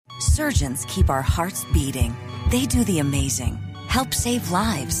Surgeons keep our hearts beating. They do the amazing, help save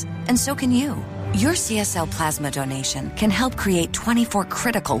lives, and so can you. Your CSL plasma donation can help create 24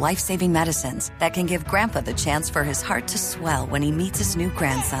 critical life-saving medicines that can give Grandpa the chance for his heart to swell when he meets his new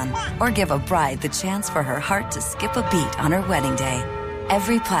grandson, or give a bride the chance for her heart to skip a beat on her wedding day.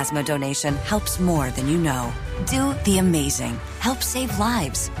 Every plasma donation helps more than you know. Do the amazing. Help save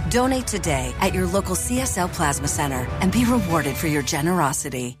lives. Donate today at your local CSL Plasma Center and be rewarded for your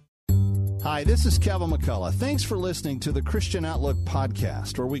generosity. Hi, this is Kevin McCullough. Thanks for listening to the Christian Outlook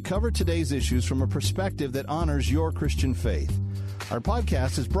podcast, where we cover today's issues from a perspective that honors your Christian faith. Our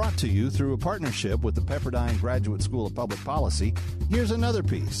podcast is brought to you through a partnership with the Pepperdine Graduate School of Public Policy. Here's another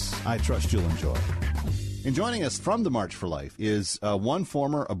piece I trust you'll enjoy. And joining us from the March for Life is one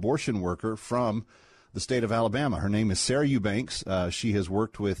former abortion worker from the state of Alabama. Her name is Sarah Eubanks. She has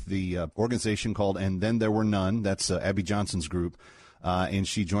worked with the organization called And Then There Were None. That's Abby Johnson's group. And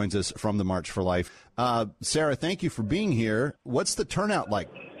she joins us from the March for Life. Sarah, thank you for being here. What's the turnout like?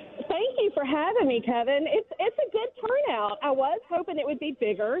 Thank you for having me, Kevin. It's a good turnout. I was hoping it would be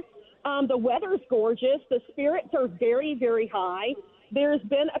bigger. The weather's gorgeous. The spirits are very, very high. There's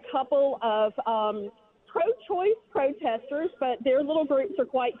been a couple of pro-choice protesters, but their little groups are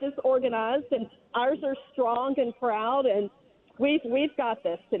quite disorganized, and ours are strong and proud, and we've got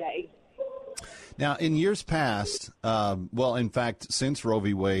this today. Now, in years past, in fact, since Roe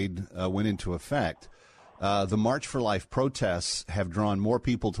v. Wade went into effect, the March for Life protests have drawn more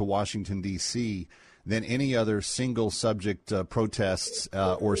people to Washington, D.C. than any other single subject protests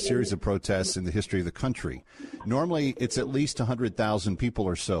or series of protests in the history of the country. Normally, it's at least 100,000 people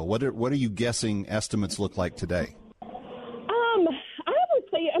or so. What are you guessing estimates look like today? I would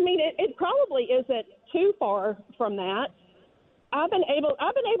say, it probably isn't too far from that. I've been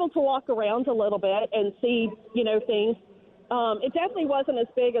able to walk around a little bit and see, things. It definitely wasn't as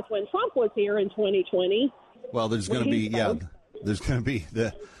big as when Trump was here in 2020. Well, there's going to be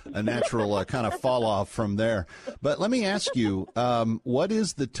a natural kind of fall off from there. But let me ask you, what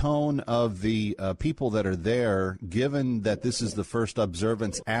is the tone of the people that are there, given that this is the first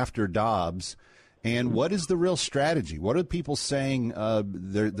observance after Dobbs? And what is the real strategy? What are people saying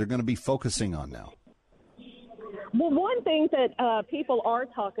they're going to be focusing on now? Well, one thing that people are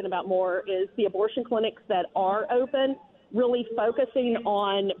talking about more is the abortion clinics that are open, really focusing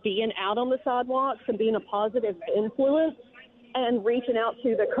on being out on the sidewalks and being a positive influence and reaching out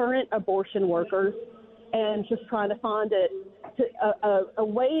to the current abortion workers and just trying to find a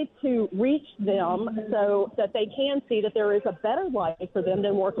way to reach them so that they can see that there is a better life for them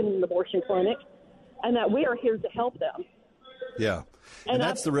than working in an abortion clinic and that we are here to help them. Yeah. And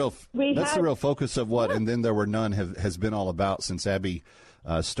that's the real focus of what And Then There Were None has been all about since Abby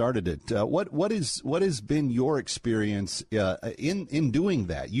started it. What has been your experience in doing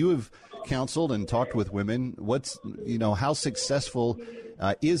that? You have counseled and talked with women. How successful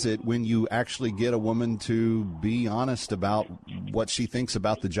is it when you actually get a woman to be honest about what she thinks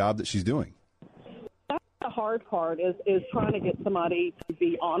about the job that she's doing? That's the hard part is trying to get somebody to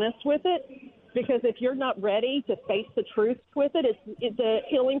be honest with it. Because if you're not ready to face the truth with it, the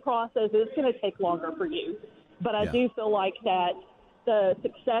healing process is going to take longer for you. But I do feel like that the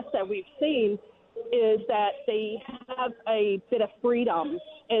success that we've seen is that they have a bit of freedom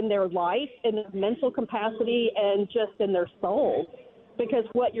in their life, in their mental capacity, and just in their soul. Because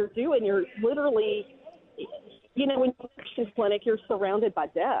what you're doing, you're literally, when you're in a Christian clinic, you're surrounded by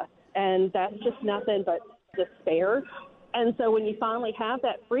death. And that's just nothing but despair. And so when you finally have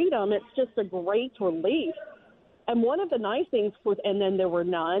that freedom, it's just a great relief. And one of the nice things with And Then There Were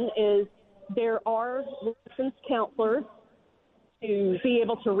None is there are licensed counselors to be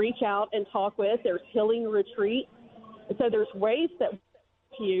able to reach out and talk with. There's healing retreats. So there's ways that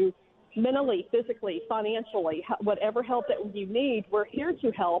you mentally, physically, financially, whatever help that you need, we're here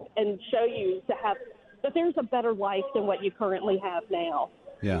to help and show you that there's a better life than what you currently have now.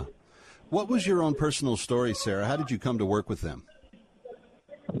 Yeah. What was your own personal story, Sarah? How did you come to work with them?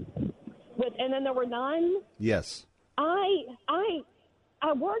 And Then There Were None? Yes. I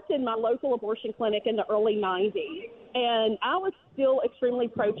worked in my local abortion clinic in the early 90s, and I was still extremely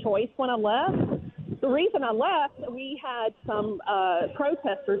pro-choice when I left. The reason I left, we had some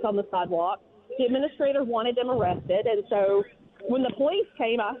protesters on the sidewalk. The administrator wanted them arrested, and so when the police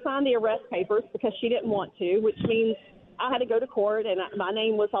came, I signed the arrest papers because she didn't want to, which means I had to go to court, and my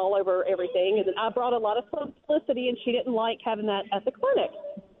name was all over everything. And then I brought a lot of publicity, and she didn't like having that at the clinic.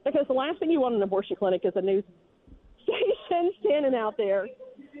 Because the last thing you want in an abortion clinic is a news station standing out there.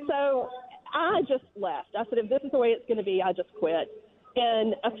 So I just left. I said, if this is the way it's going to be, I just quit.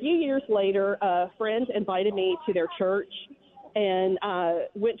 And a few years later, a friend invited me to their church And I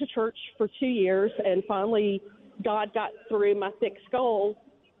went to church for 2 years, and finally God got through my thick skull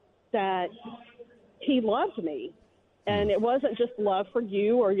that he loved me. And it wasn't just love for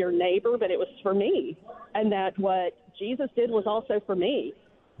you or your neighbor, but it was for me. And that what Jesus did was also for me.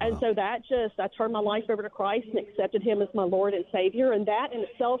 And so I turned my life over to Christ and accepted him as my Lord and Savior. And that in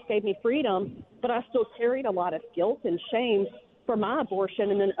itself gave me freedom, but I still carried a lot of guilt and shame for my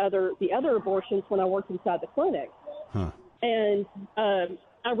abortion and then the other abortions when I worked inside the clinic. And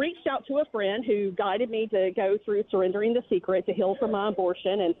I reached out to a friend who guided me to go through Surrendering the Secret to heal from my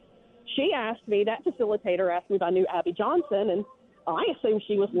abortion. And that facilitator asked me if I knew Abby Johnson, and I assumed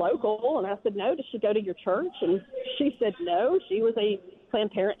she was local. And I said, no, does she go to your church? And she said, no, she was a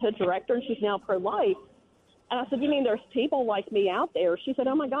Planned Parenthood director, and she's now pro-life. And I said, you mean there's people like me out there? She said,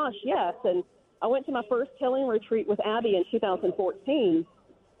 oh, my gosh, yes. And I went to my first healing retreat with Abby in 2014.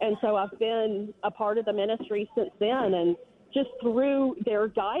 And so I've been a part of the ministry since then. And just through their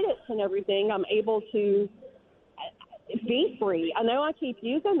guidance and everything, I'm able to be free. I know I keep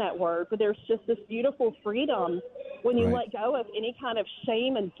using that word, but there's just this beautiful freedom when you let go of any kind of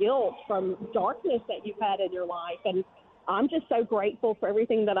shame and guilt from darkness that you've had in your life. And I'm just so grateful for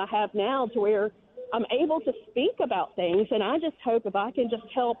everything that I have now to where I'm able to speak about things. And I just hope if I can just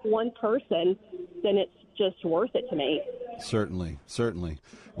help one person, then it's just worth it to me. Certainly.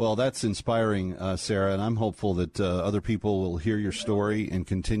 Well, that's inspiring, Sarah, and I'm hopeful that other people will hear your story and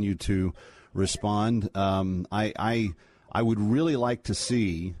continue to respond. I would really like to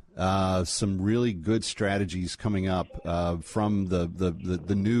see some really good strategies coming up from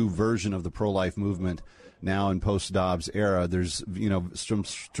the new version of the pro-life movement now in post-Dobbs era. There's some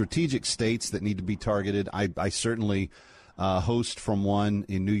strategic states that need to be targeted. I certainly host from one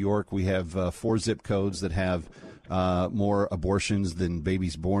in New York. We have 4 zip codes that have more abortions than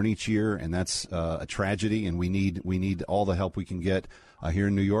babies born each year, and that's a tragedy. And we need all the help we can get here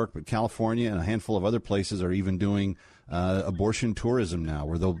in New York. But California and a handful of other places are even doing abortion tourism now,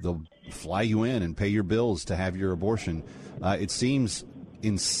 where they'll fly you in and pay your bills to have your abortion. It seems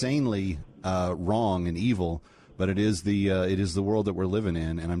insanely wrong and evil, but it is the world that we're living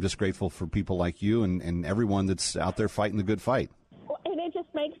in, and I'm just grateful for people like you and everyone that's out there fighting the good fight. And it just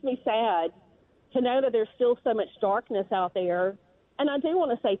makes me sad to know that there's still so much darkness out there. And I do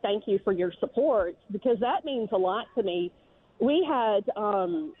want to say thank you for your support, because that means a lot to me. We had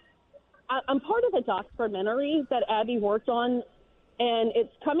I'm part of a documentary that Abby worked on, and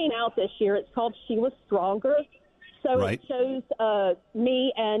it's coming out this year. It's called She Was Stronger. So It shows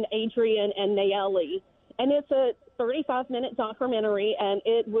me and Adrian and Nayeli, and it's a 35-minute documentary, and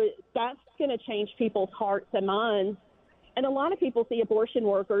that's going to change people's hearts and minds. And a lot of people see abortion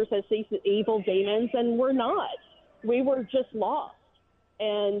workers as these evil demons, and we're not. We were just lost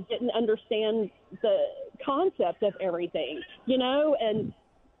and didn't understand the concept of everything, and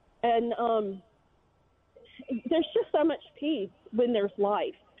there's just so much peace when there's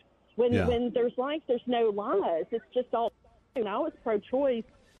life. When there's life, there's no lies. It's just all. I was pro-choice.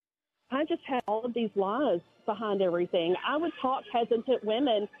 I just had all of these lies behind everything. I would talk hesitant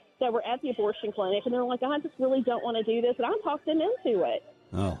women that were at the abortion clinic, and they're like, I just really don't want to do this. And I talked them into it.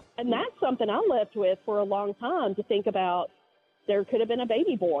 Oh. And that's something I lived with for a long time, to think about there could have been a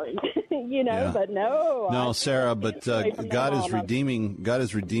baby born, but no. No, Sarah, but God is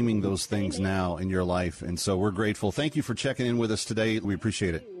redeeming those things now in your life. And so we're grateful. Thank you for checking in with us today. We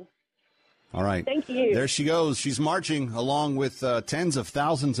appreciate it. All right. Thank you. There she goes. She's marching along with tens of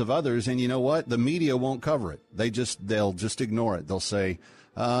thousands of others. And you know what? The media won't cover it. They'll just ignore it. They'll say,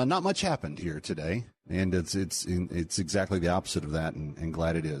 not much happened here today. And it's exactly the opposite of that. And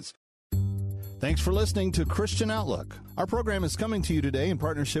glad it is. Thanks for listening to Christian Outlook. Our program is coming to you today in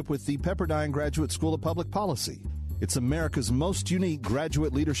partnership with the Pepperdine Graduate School of Public Policy. It's America's most unique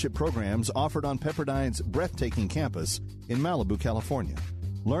graduate leadership programs offered on Pepperdine's breathtaking campus in Malibu, California.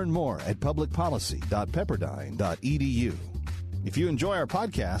 Learn more at publicpolicy.pepperdine.edu. If you enjoy our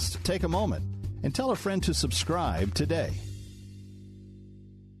podcast, take a moment and tell a friend to subscribe today.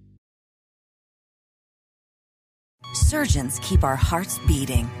 Surgeons keep our hearts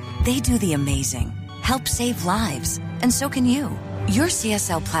beating. They do the amazing, help save lives, and so can you. Your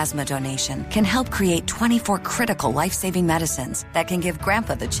CSL plasma donation can help create 24 critical life-saving medicines that can give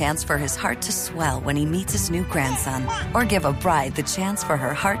Grandpa the chance for his heart to swell when he meets his new grandson, or give a bride the chance for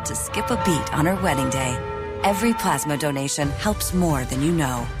her heart to skip a beat on her wedding day. Every plasma donation helps more than you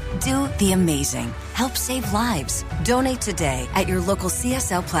know. Do the amazing. Help save lives. Donate today at your local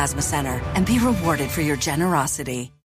CSL Plasma Center and be rewarded for your generosity.